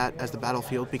choose that as the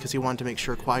battlefield because he wanted to make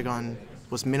sure Qui-Gon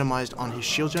was minimized on his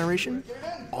shield generation.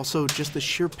 Also, just the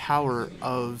sheer power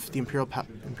of the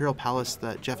Imperial Palace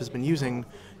that Jeff has been using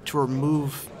to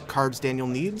remove cards Daniel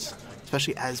needs,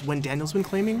 especially as when Daniel's been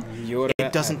claiming, Yoda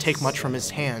it doesn't take much from his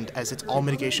hand as it's all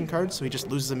mitigation cards, so he just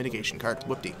loses a mitigation card.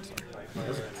 Whoop-dee.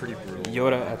 Pretty brutal.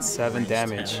 Yoda at 7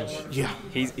 damage. Yeah.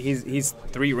 He's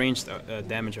 3 ranged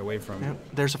damage away from. Yep.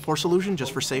 There's a Force Illusion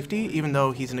just for safety, even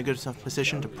though he's in a good enough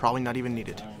position to probably not even need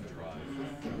it.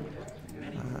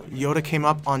 Yoda came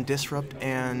up on Disrupt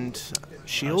and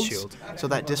Shields, Shield. so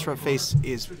that Disrupt face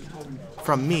is,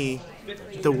 from me,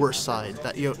 the worst side.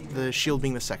 That the Shield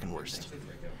being the second worst.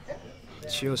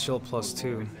 Shield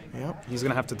 +2. Yep. He's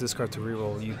gonna have to discard to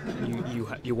reroll.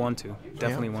 You want to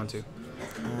definitely want to.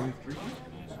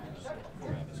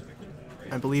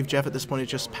 I believe Jeff at this point is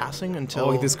just passing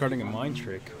until he's discarding a mind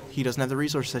trick. he doesn't have the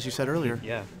resources, as you said earlier.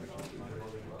 Yeah.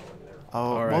 Oh,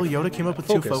 All right. well, Yoda came up with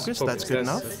 2 focus. That's good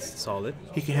enough. That's solid.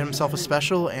 He can hit himself a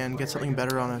special and get something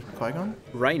better on a Qui-Gon.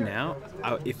 Right now,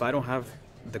 if I don't have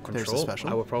the control, special.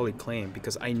 I would probably claim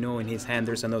because I know in his hand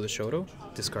there's another Shoto.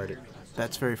 Discard it.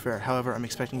 That's very fair. However, I'm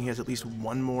expecting he has at least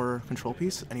one more control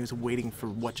piece, and he was waiting for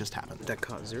what just happened. That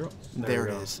cost 0. There we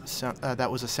it go. is.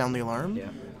 That was a Sound the Alarm, Yeah.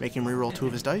 making him reroll 2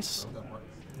 of his dice.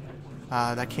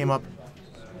 That came up.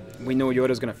 We know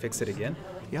Yoda's gonna fix it again.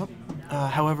 Yep.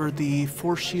 However, the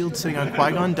Force Shield sitting on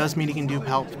Qui-Gon does mean he can do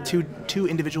two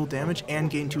individual damage and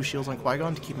gain 2 shields on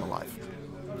Qui-Gon to keep him alive.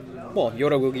 Well,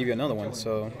 Yoda will give you another one,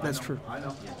 so That's true.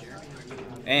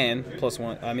 and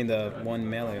 +1. I mean the 1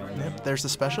 melee on. Yep. There's the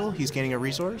special. He's gaining a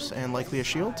resource and likely a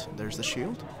shield. There's the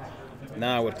shield.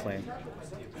 Now I would claim.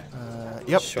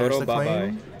 Yep. Shoto, there's the bye-bye.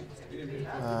 claim.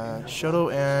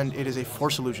 Shoto, and it is a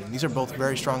Force Illusion. These are both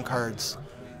very strong cards.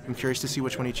 I'm curious to see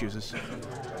which one he chooses.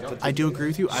 I do agree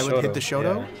with you. I would hit the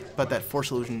Shoto, yeah. but that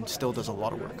Force Illusion still does a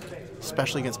lot of work,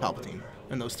 especially against Palpatine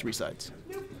and those 3 sides.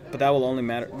 But that will only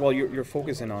matter. Well, you're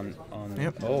focusing on.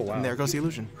 Yep. Oh wow. And there goes the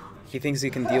illusion. He thinks he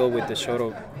can deal with the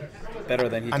Shoto better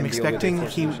than he I'm can expecting deal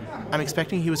with the Force Illusion. I'm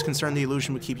expecting he was concerned the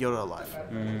illusion would keep Yoda alive.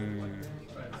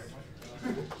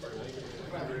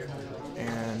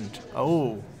 And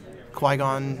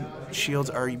Qui-Gon shields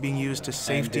are being used to And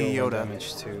safety deal 1 Yoda.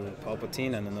 damage to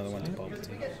Palpatine and another one to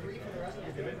Palpatine.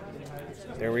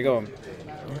 There we go.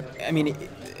 I mean,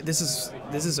 this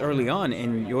is early on,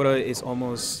 and Yoda is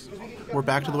almost. We're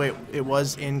back to the way it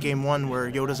was in Game 1, where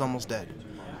Yoda's almost dead.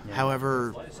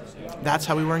 However, that's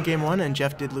how we were in Game 1, and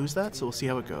Jeff did lose that, so we'll see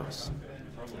how it goes.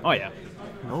 Oh yeah.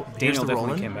 Oh, here's Daniel the definitely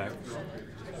rolling. came back.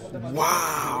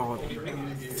 Wow!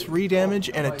 3 damage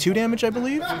and a 2 damage, I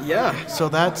believe? Yeah. So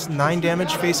that's 9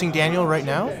 damage facing Daniel right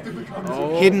now.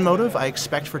 Hidden motive, I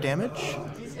expect for damage.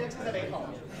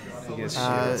 He gets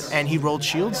shields. And he rolled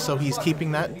shields, so he's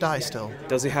keeping that die still.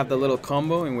 Does he have the little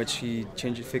combo in which he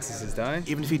fixes his die?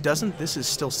 Even if he doesn't, this is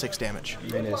still 6 damage.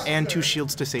 It is. And 2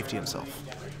 shields to safety himself.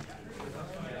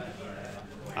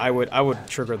 I would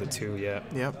trigger the 2, yeah.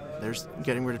 Yep, there's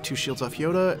getting rid of 2 shields off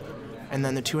Yoda, and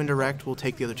then the 2 indirect will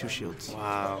take the other 2 shields.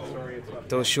 Wow.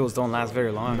 Those shields don't last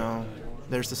very long. No.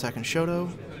 There's the second Shoto,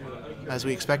 as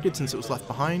we expected since it was left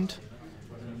behind.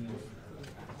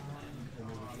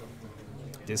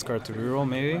 Discard to reroll,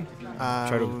 maybe?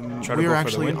 Try to We go are for the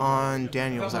actually win? on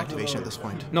Daniel's activation at this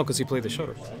point. No, because he played the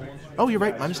Shoto. Oh, you're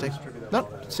right, my mistake. No,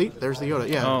 see, there's the Yoda,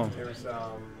 yeah. Oh.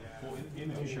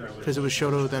 Because it was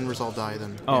Shoto, then Resolve Die,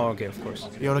 then. Oh, okay, of course.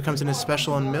 Yoda comes in his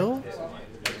special on Mill.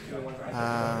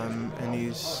 And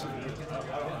he's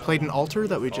played an altar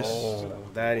that we just... Oh,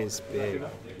 that is big.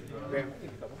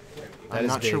 I'm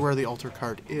not sure where the altar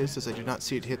card is, as I did not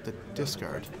see it hit the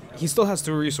discard. He still has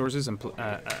 2 resources and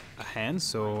a hand,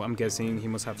 so I'm guessing he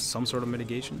must have some sort of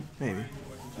mitigation. Maybe.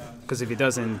 Because if he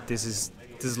doesn't, this is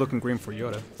looking green for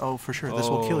Yoda. Oh, for sure. This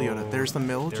will kill Yoda. There's the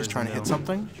Mill, There's just the trying to hit mill.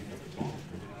 something.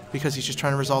 Because he's just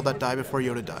trying to resolve that die before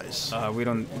Yoda dies.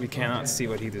 We cannot see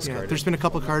what he Yeah, discarded. there's been a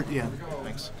couple cards. Yeah,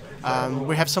 thanks.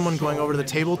 We have someone going over to the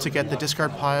table to get the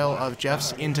discard pile of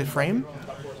Jeff's into frame,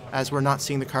 as we're not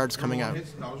seeing the cards coming out.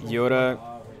 Yoda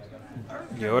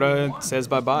says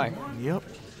bye-bye. Yep.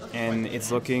 And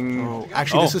it's looking... Oh,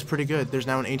 actually, this is pretty good. There's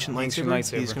now an ancient Ancient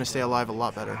lightsaber. lightsaber. He's going to stay alive a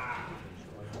lot better.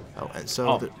 Oh, and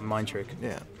so... mind trick.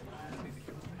 yeah.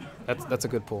 That's a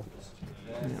good pull.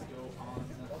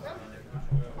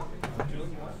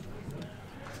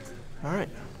 All right.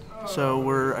 So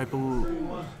we're, I believe...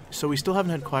 So we still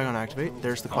haven't had Qui-Gon activate.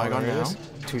 There's the Qui-Gon there it now. is.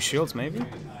 2 shields, maybe?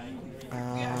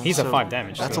 He's at 5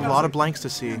 damage. That's so a lot of blanks to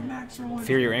see.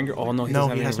 Fear your anger? Oh, no, he No,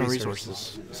 doesn't he have has no any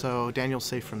resources. So Daniel's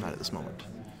safe from that at this moment.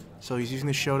 So he's using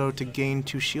the Shoto to gain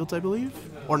 2 shields, I believe?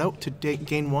 Or no, to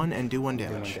gain 1 and do 1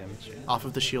 damage. Off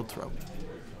of the shield throw.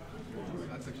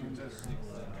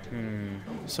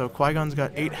 So Qui-Gon's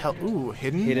got 8 health. Ooh,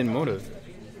 Hidden motive.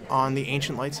 on the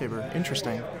ancient lightsaber.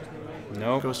 Interesting.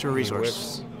 No. Goes to a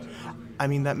resource. I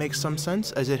mean, that makes some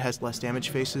sense, as it has less damage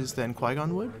faces than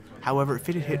Qui-Gon would. However, if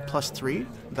it had hit +3,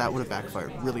 that would have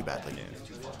backfired really badly.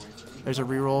 There's a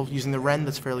reroll using the Ren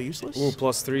that's fairly useless. Ooh,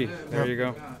 +3. There Yep. you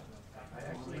go.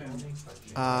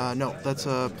 No, that's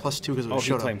a +2 because of Oh,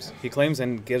 he Yoda. claims. He claims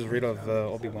and gets rid of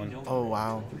Obi-Wan. Oh,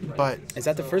 wow. But, Is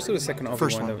that the first or the second Obi-Wan?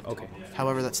 First one. Okay.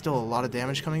 however, that's still a lot of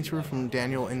damage coming through from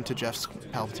Daniel into Jeff's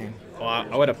Palpatine. Well,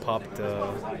 I would have popped.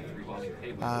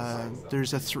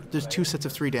 There's there's 2 sets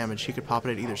of 3 damage. He could pop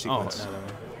it at either Oh, sequence. no.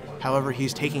 However,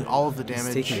 he's taking all of the He's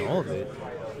damage. taking all of it.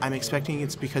 I'm expecting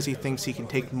it's because he thinks he can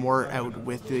take more out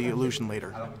with the illusion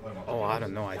later. Oh, I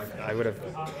don't know. I would have.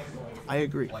 I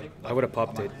agree. I would have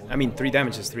popped it. I mean, 3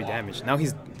 damage is 3 damage. Now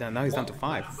he's down to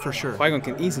 5. For sure. Qui-Gon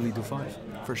can easily do 5.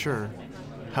 For sure.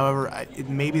 However, it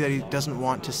may be that he doesn't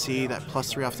want to see that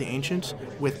 +3 off the Ancient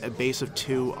with a base of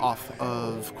 2 off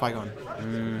of Qui-Gon.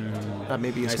 That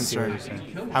may be his I see what concern.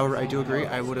 you're saying. However, I do agree.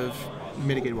 I would have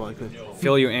mitigated what I could.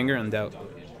 Feel your anger and doubt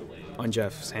on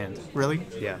Jeff's hand. Really?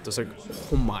 Yeah, those are.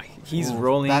 Oh my. He's Ooh,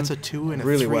 rolling. That's a 2 and a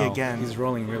really 3 well. again. He's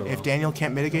rolling really well. If Daniel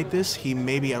can't mitigate this, he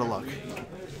may be out of luck.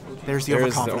 There's the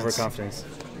There's the overconfidence. overconfidence.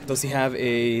 Does he have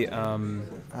a?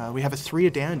 We have a 3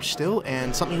 of damage still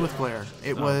and something with glare.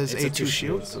 It was it's a a 2 2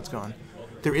 shield, shield. so it's gone.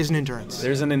 There is an endurance.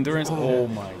 There's an endurance. Oh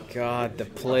my God, the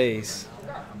plays.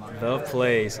 The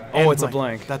plays. Oh, it's a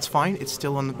blank. That's fine. It's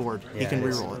still on the board. He Yeah, can it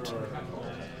is. reroll it.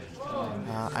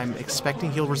 I'm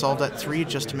expecting he'll resolve that 3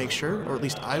 just to make sure, or at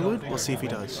least I would. We'll see if he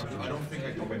does.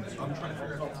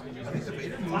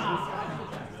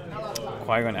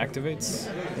 Qui-Gon activates.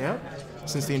 Yeah.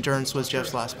 Since the endurance was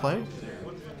Jeff's last play,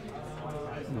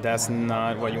 That's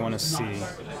not what you want to see.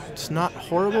 it's not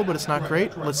horrible, but it's not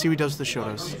great. Let's see what he does with the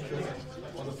Shotos.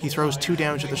 He throws 2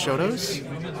 damage at the Shotos.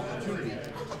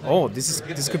 Oh, this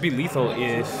could be lethal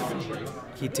if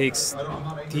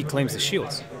he claims the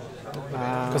shields.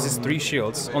 Because it's 3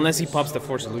 shields, unless he pops the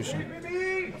Force Illusion.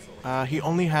 He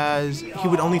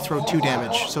would only throw 2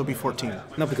 damage, so it'd be 14.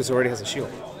 No, because he already has a shield.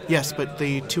 Yes, but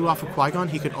the 2 off of Qui-Gon,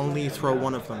 he could only throw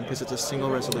 1 of them because it's a single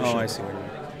resolution. Oh, I see what you mean.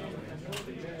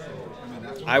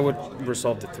 I would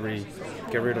resolve the 3.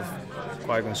 Get rid of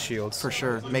Qui-Gon's shields. For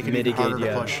sure. Make it Mitigate, even harder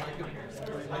yeah. to push.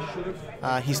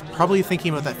 He's probably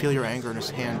thinking about that Feel Your Anger in his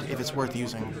hand, if it's worth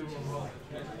using.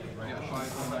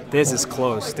 This is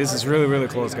close. This is really, really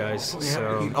close, guys. Yeah,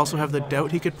 So he'd also have the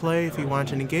Doubt he could play if he wanted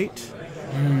to negate.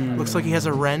 Looks like he has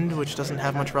a Rend, which doesn't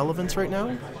have much relevance right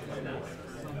now.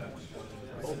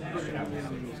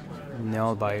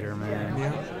 nail biter, man.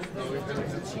 Yeah.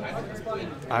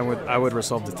 I would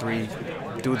resolve the 3.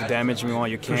 Do the damage while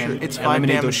you can. sure. It's 5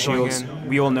 eliminate those damage going shields. in.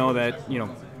 We all know that, you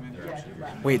know.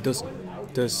 Wait, does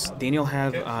Daniel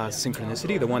have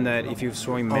synchronicity? The one that if you're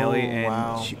throwing melee and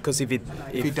wow. because if If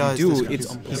he you does, do, this could be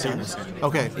it's unblockable.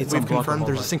 Okay, It's we've confirmed unblockable,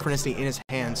 there's a synchronicity in his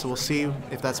hand, so we'll see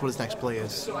if that's what his next play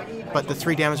is. But the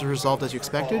 3 damage was resolved as you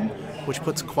expected, which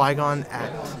puts Qui-Gon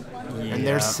at... And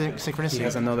there's synchronicity. He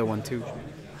has another one too.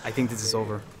 I think this is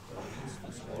over.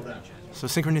 So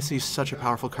synchronicity is such a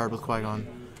powerful card with Qui-Gon.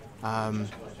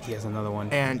 He has another one.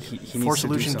 And he needs Force to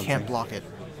do Illusion can't something. block it.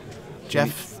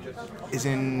 Jeff is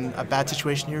in a bad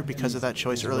situation here because of that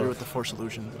choice earlier with the Force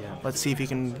Illusion. Yeah. Let's see if he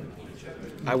can...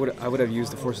 I would have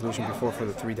used the Force Illusion before for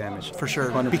the 3 damage. For sure.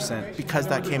 100%. Because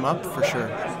that came up, for sure.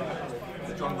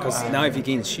 Because now if he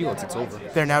gains shields, it's over.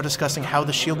 They're now discussing how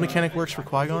the shield mechanic works for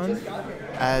Qui-Gon,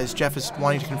 as Jeff is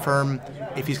wanting to confirm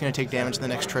if he's going to take damage in the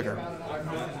next trigger.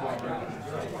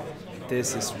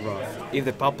 This is rough. If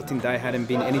the Palpatine die hadn't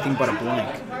been anything but a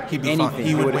blank, He'd be fine. anything,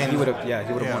 He would win. He would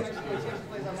have won.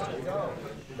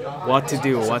 What to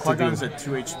do? What to Qui-Gon's do? at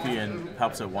 2 HP and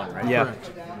Palp's at 1, right? Yeah.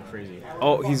 Correct. Crazy.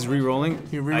 Oh, he's re-rolling?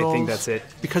 He rerolls I think that's it.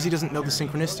 because he doesn't know the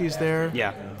synchronicity is there.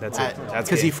 Yeah, that's it. That's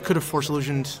Because he game. could have Force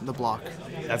Illusioned the block.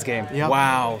 That's game. Yep.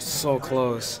 Wow, so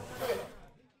close.